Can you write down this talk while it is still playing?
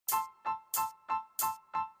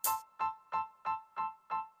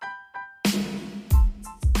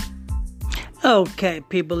Okay,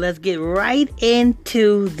 people, let's get right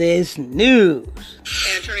into this news.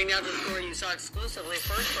 And turning now to the story you saw exclusively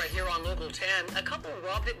first right here on Local 10. A couple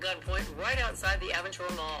robbed at gunpoint right outside the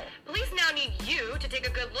Aventura Mall. Police now need you to take a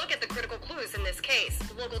good look at the critical clues in this case.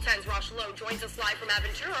 Local 10's Rosh Lowe joins us live from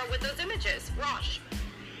Aventura with those images. Rosh.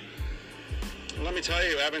 Let me tell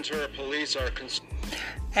you, Aventura police are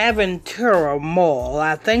Aventura Mall.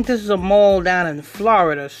 I think this is a mall down in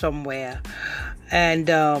Florida somewhere. And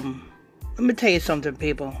let me tell you something,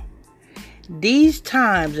 people. These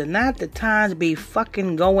times are not the times to be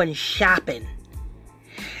fucking going shopping.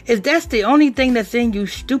 If that's the only thing that's in you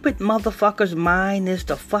stupid motherfuckers' mind is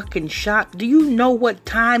to fucking shop, do you know what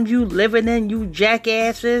time you living in, you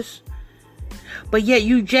jackasses? But yet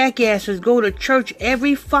you jackasses go to church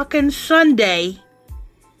every fucking Sunday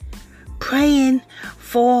praying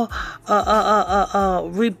for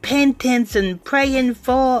repentance and praying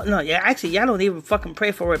for... No, actually, y'all don't even fucking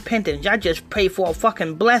pray for repentance. Y'all just pray for a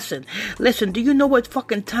fucking blessing. Listen, do you know what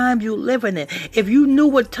fucking time you living in? If you knew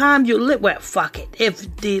what time you live... Well, fuck it.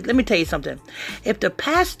 Let me tell you something. If the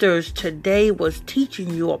pastors today was teaching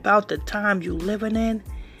you about the time you living in,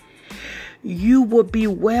 you would be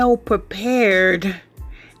well prepared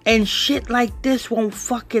and shit like this won't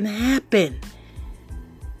fucking happen.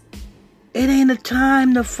 It ain't a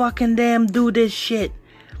time to fucking damn do this shit.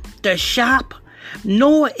 To shop.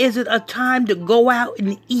 Nor is it a time to go out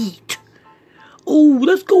and eat. Oh,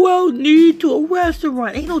 let's go out and eat to a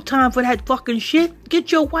restaurant. Ain't no time for that fucking shit.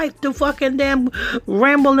 Get your wife to fucking damn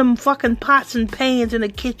ramble them fucking pots and pans in the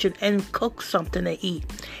kitchen and cook something to eat.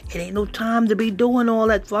 It ain't no time to be doing all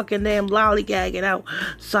that fucking damn lollygagging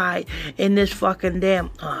outside in this fucking damn...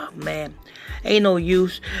 Oh, man. Ain't no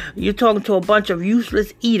use. You're talking to a bunch of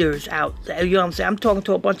useless eaters out there. You know what I'm saying? I'm talking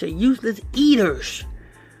to a bunch of useless eaters.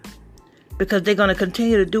 Because they're going to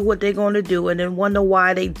continue to do what they're going to do and then wonder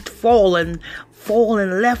why they falling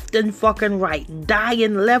left and fucking right.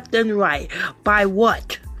 Dying left and right. By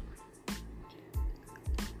what?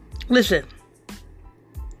 Listen.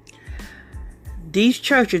 These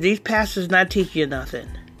churches, these pastors not teaching you nothing.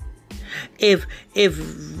 If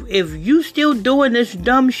you still doing this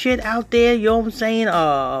dumb shit out there, you know what I'm saying?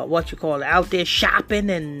 Out there shopping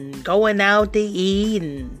and going out to eat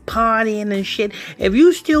and partying and shit. If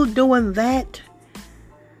you still doing that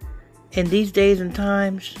in these days and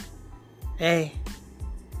times, hey,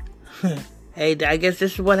 I guess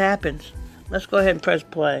this is what happens. Let's go ahead and press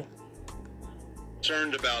play.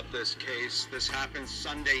 concerned about this case. This happened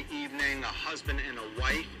Sunday evening. A husband and a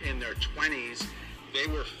wife in their 20s. They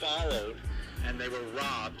were followed and they were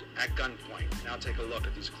robbed at gunpoint. Now take a look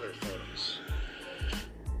at these clear photos.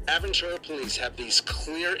 Aventura police have these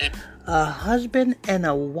clear... A husband and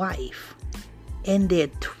a wife in their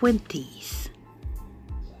 20s.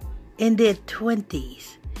 In their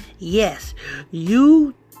 20s. Yes,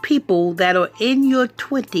 you people that are in your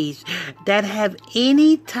 20s that have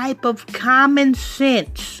any type of common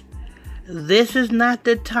sense, this is not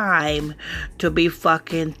the time to be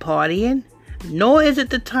fucking partying. Nor is it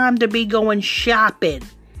the time to be going shopping.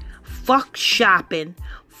 Fuck shopping.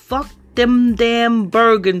 Fuck them damn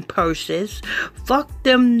Bergen purses. Fuck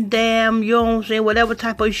them damn, you know what I'm saying, whatever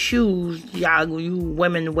type of shoes you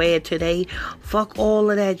women wear today. Fuck all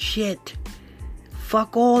of that shit.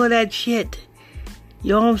 Fuck all of that shit.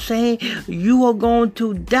 You know what I'm saying? You are going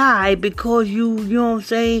to die because you know what I'm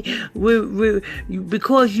saying,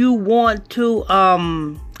 because you want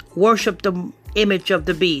to worship the image of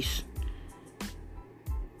the beast.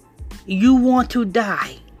 You want to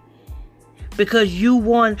die because you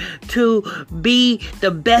want to be the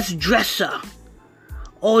best dresser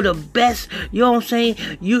or the best, you know what I'm saying?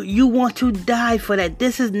 You want to die for that.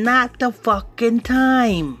 This is not the fucking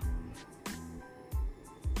time.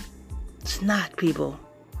 It's not, people.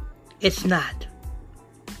 It's not.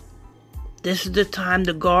 This is the time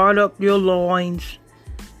to guard up your loins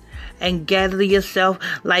and gather yourself.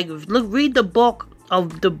 Like, look, read the book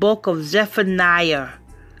of Zephaniah.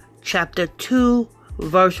 Chapter 2,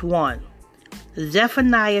 verse 1.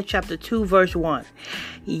 Zephaniah chapter 2, verse 1.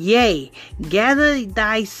 Yea, gather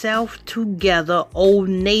thyself together, O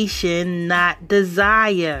nation not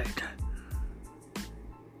desired.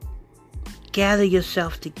 Gather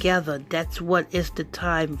yourself together. That's what it's the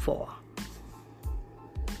time for.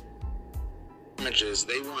 Images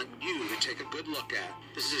they want you to take a good look at.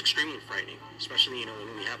 This is extremely frightening, especially,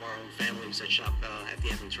 when we have our own families that shop at the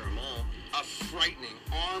Aventura Mall. A frightening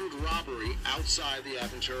armed robbery outside the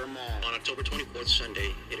Aventura Mall. On October 24th,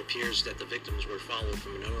 Sunday, it appears that the victims were followed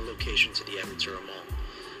from an unknown location to the Aventura Mall.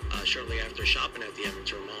 Shortly after shopping at the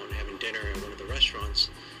Aventura Mall and having dinner at one of the restaurants,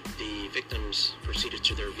 the victims proceeded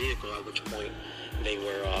to their vehicle, at which point they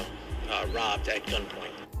were robbed at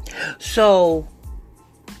gunpoint. So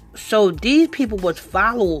these people was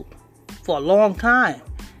followed for a long time.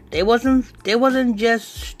 They wasn't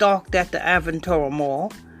just stalked at the Aventura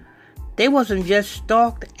Mall. They wasn't just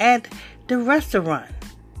stalked at the restaurant.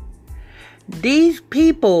 These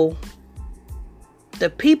people, the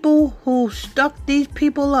people who stuck these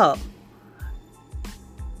people up,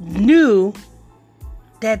 knew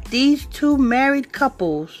that these two married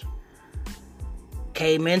couples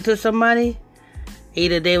came into some money.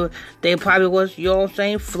 Either they probably was, you know what I'm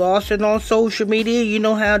saying, flossing on social media. You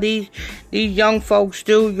know how these young folks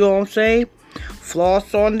do, you know what I'm saying?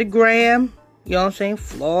 Floss on the gram, you know what I'm saying?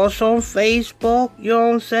 Floss on Facebook, you know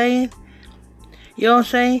what I'm saying? You know what I'm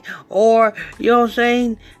saying? Or, you know what I'm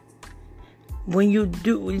saying? When you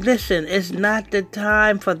do, listen, it's not the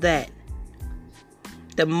time for that.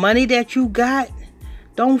 The money that you got,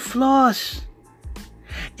 don't floss.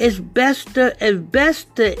 It's best to,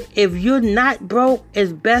 if you're not broke,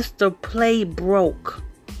 it's best to play broke.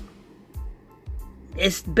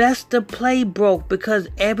 It's best to play broke because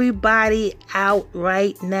everybody out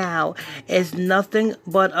right now is nothing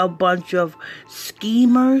but a bunch of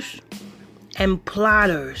schemers and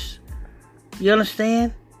plotters. You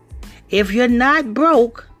understand? If you're not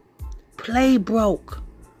broke, play broke.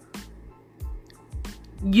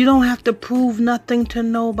 You don't have to prove nothing to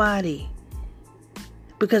nobody.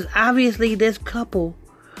 Because obviously this couple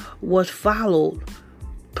was followed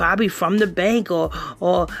probably from the bank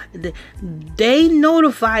or they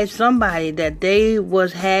notified somebody that they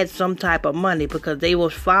had some type of money because they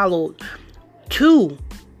was followed to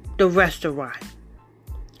the restaurant.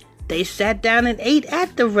 They sat down and ate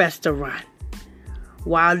at the restaurant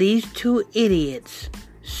while these two idiots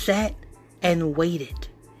sat and waited.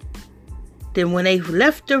 Then when they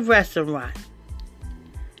left the restaurant,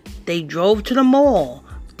 they drove to the mall.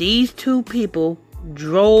 These two people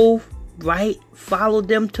followed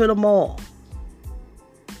them to the mall.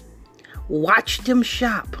 Watched them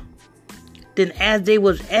shop. Then as they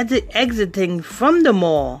was exiting from the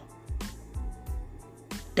mall,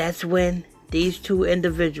 that's when these two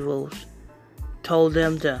individuals told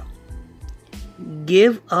them to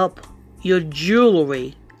give up your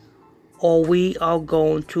jewelry or we are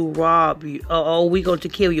going to rob you or we're going to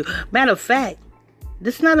kill you. Matter of fact,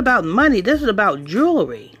 this is not about money. This is about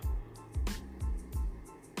jewelry.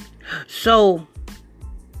 So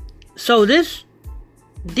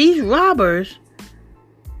these robbers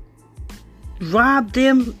robbed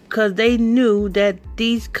them because they knew that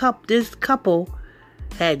this couple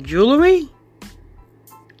had jewelry.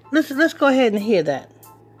 Let's go ahead and hear that.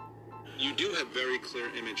 You do have very clear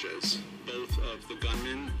images, both of the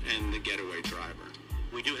gunman and the getaway driver.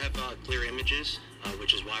 We do have clear images,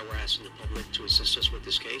 which is why we're asking the public to assist us with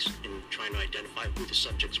this case in trying to identify who the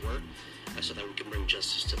subjects were, so that we can bring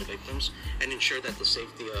justice to the victims and ensure that the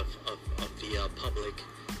safety of the public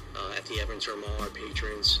at the Aventura Mall, our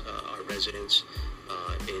patrons, our residents,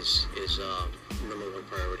 is number one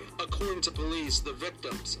priority. According to police, the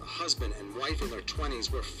victims, a husband and wife in their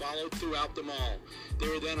 20s, were followed throughout the mall. They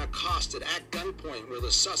were then accosted at gunpoint where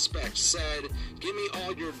the suspect said, "Give me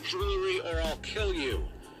all your jewelry or I'll kill you."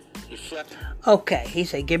 Okay, he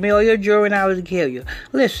said, "Give me all your jewelry and I will kill you."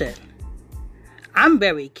 Listen, I'm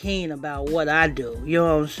very keen about what I do. You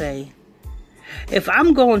know what I'm saying? If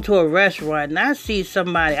I'm going to a restaurant and I see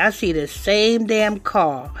the same damn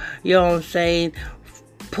car, you know what I'm saying,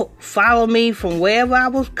 follow me from wherever I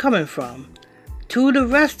was coming from to the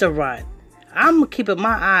restaurant, I'm keeping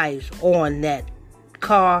my eyes on that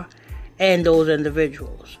car and those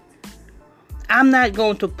individuals. I'm not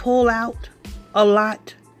going to pull out a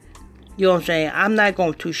lot. You know what I'm saying? I'm not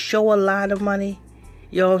going to show a lot of money.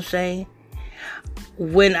 You know what I'm saying?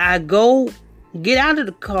 When I go get out of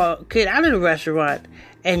the car, get out of the restaurant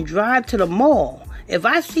and drive to the mall, if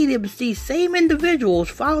I see these same individuals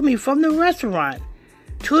follow me from the restaurant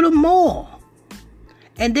to the mall,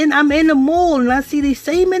 and then I'm in the mall and I see these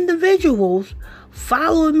same individuals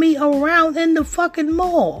following me around in the fucking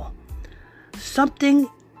mall, something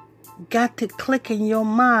got to click in your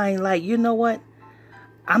mind like, you know what?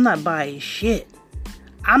 I'm not buying shit.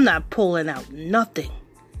 I'm not pulling out nothing.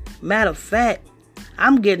 Matter of fact,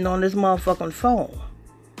 I'm getting on this motherfucking phone.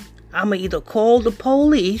 I'm going to either call the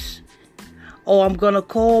police or I'm going to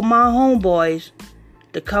call my homeboys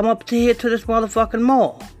to come up to here to this motherfucking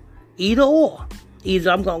mall. Either or. Either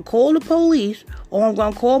I'm going to call the police or I'm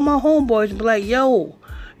going to call my homeboys and be like, yo,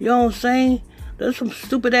 you know what I'm saying? There's some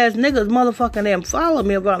stupid ass niggas motherfucking them following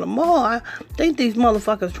me around the mall. I think these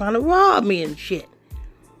motherfuckers trying to rob me and shit.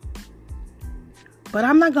 But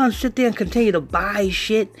I'm not gonna sit there and continue to buy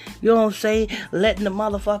shit, you know what I'm saying? Letting the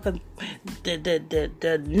motherfucker,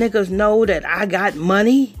 the niggas know that I got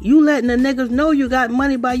money. You letting the niggas know you got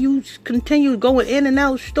money by you continue going in and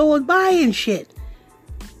out stores buying shit.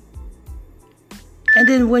 And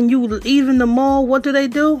then when you leave in the mall, what do?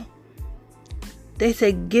 They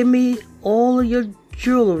say, give me all of your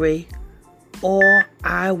jewelry or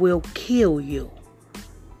I will kill you.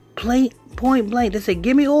 Point blank. They say,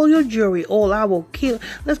 give me all your jewelry or I will kill.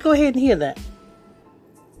 Let's go ahead and hear that.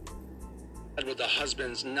 With the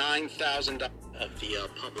husband's $9,000 Of the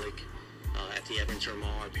public at the Aventura Mall,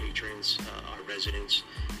 our patrons, our residents,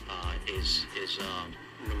 is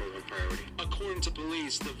number one priority. According to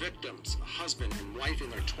police, the victims, a husband and wife in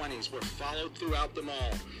their 20s, were followed throughout the mall.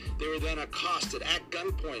 They were then accosted at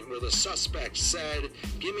gunpoint where the suspect said,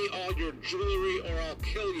 give me all your jewelry or I'll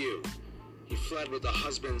kill you. He fled with the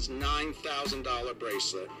husband's $9,000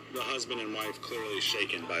 bracelet. The husband and wife clearly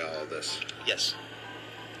shaken by all of this. Yes.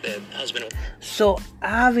 The husband. So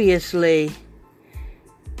obviously,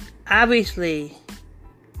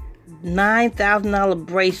 $9,000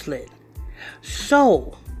 bracelet.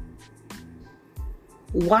 So,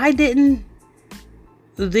 why didn't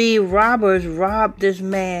the robbers rob this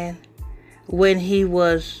man when he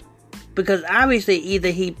was... Because obviously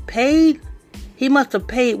either he must have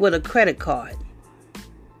paid with a credit card.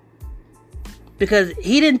 Because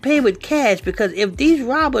he didn't pay with cash. Because if these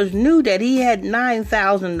robbers knew that he had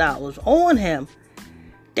 $9,000 on him,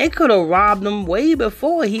 they could have robbed him way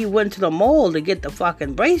before he went to the mall to get the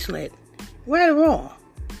fucking bracelet. Right or wrong?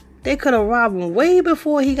 They could have robbed him way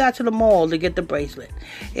before he got to the mall to get the bracelet.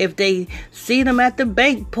 If they seen him at the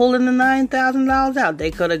bank pulling the $9,000 out, they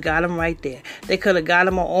could have got him right there. They could have got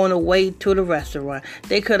him on the way to the restaurant.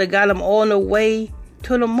 They could have got him on the way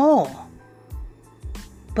to the mall.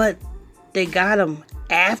 But they got him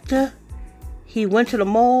after he went to the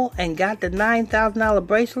mall and got the $9,000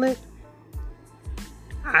 bracelet.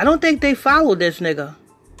 I don't think they followed this nigga.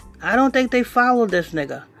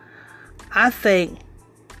 I think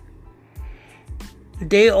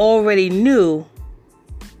they already knew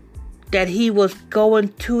that he was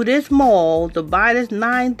going to this mall to buy this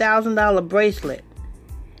 $9,000 bracelet.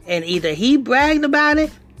 And either he bragged about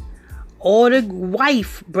it or the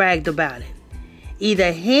wife bragged about it.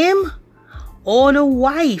 Either him or the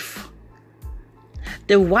wife.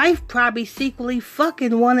 The wife probably secretly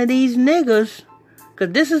fucking one of these niggas.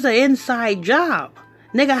 Because this is an inside job.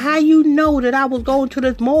 Nigga, how you know that I was going to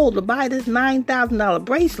this mall to buy this $9,000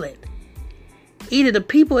 bracelet? Either the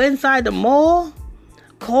people inside the mall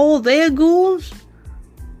called their goons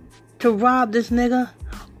to rob this nigga,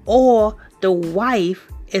 or the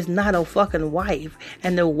wife is not a fucking wife,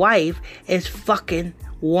 and the wife is fucking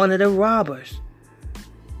one of the robbers.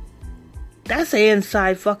 That's an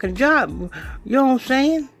inside fucking job. You know what I'm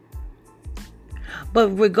saying? But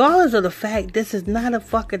regardless of the fact, this is not a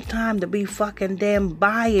fucking time to be fucking damn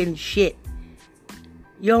buying shit.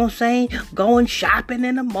 You know what I'm saying? Going shopping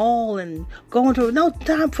in the mall and going to... No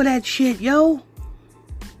time for that shit, yo.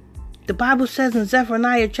 The Bible says in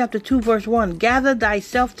Zephaniah chapter 2 verse 1, gather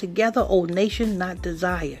thyself together, O nation not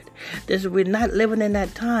desired. We're not living in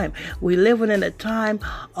that time. We're living in a time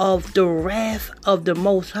of the wrath of the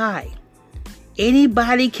Most High.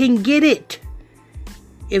 Anybody can get it.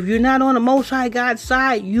 If you're not on the Most High God's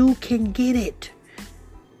side, you can get it.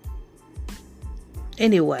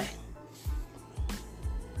 Anyway.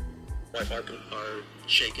 Wife are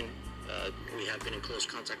shaken. We have been in close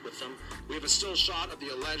contact with them. We have a still shot of the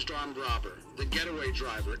alleged armed robber, the getaway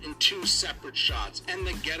driver in 2 separate shots, and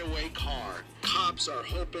the getaway car. Cops are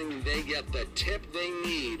hoping they get the tip they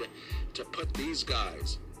need to put these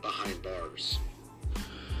guys behind bars.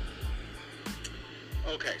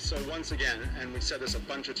 Okay, so once again, and we said this a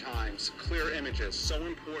bunch of times, clear images, so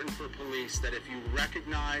important for police that if you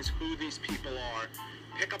recognize who these people are,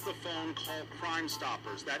 pick up the phone, call Crime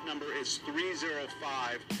Stoppers. That number is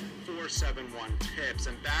 305-471-TIPS.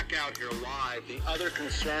 And back out here live, the other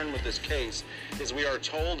concern with this case is we are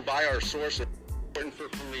told by our sources, important for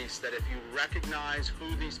police, that if you recognize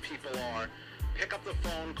who these people are, pick up the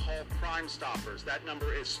phone, call Crime Stoppers. That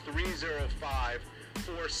number is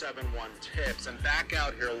 305-471-TIPS. And back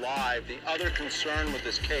out here live, the other concern with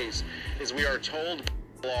this case is we are told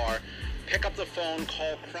are pick up the phone,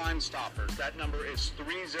 call Crime Stoppers. That number is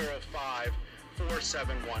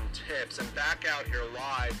 305-471-TIPS. And back out here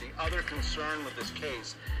live, the other concern with this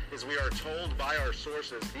case is we are told by our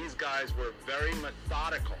sources these guys were very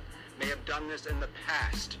methodical, may have done this in the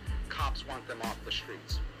past. Cops want them off the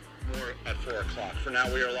streets. More at 4 o'clock. For now,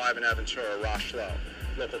 we are live in Aventura. Rosh Lowe,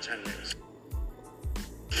 Local 10 News.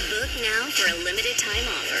 Book now for a limited time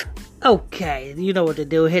offer. Okay, you know what to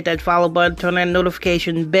do. Hit that follow button, turn that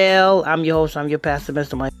notification bell. I'm your host, I'm your pastor,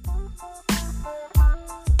 Mr. Mike.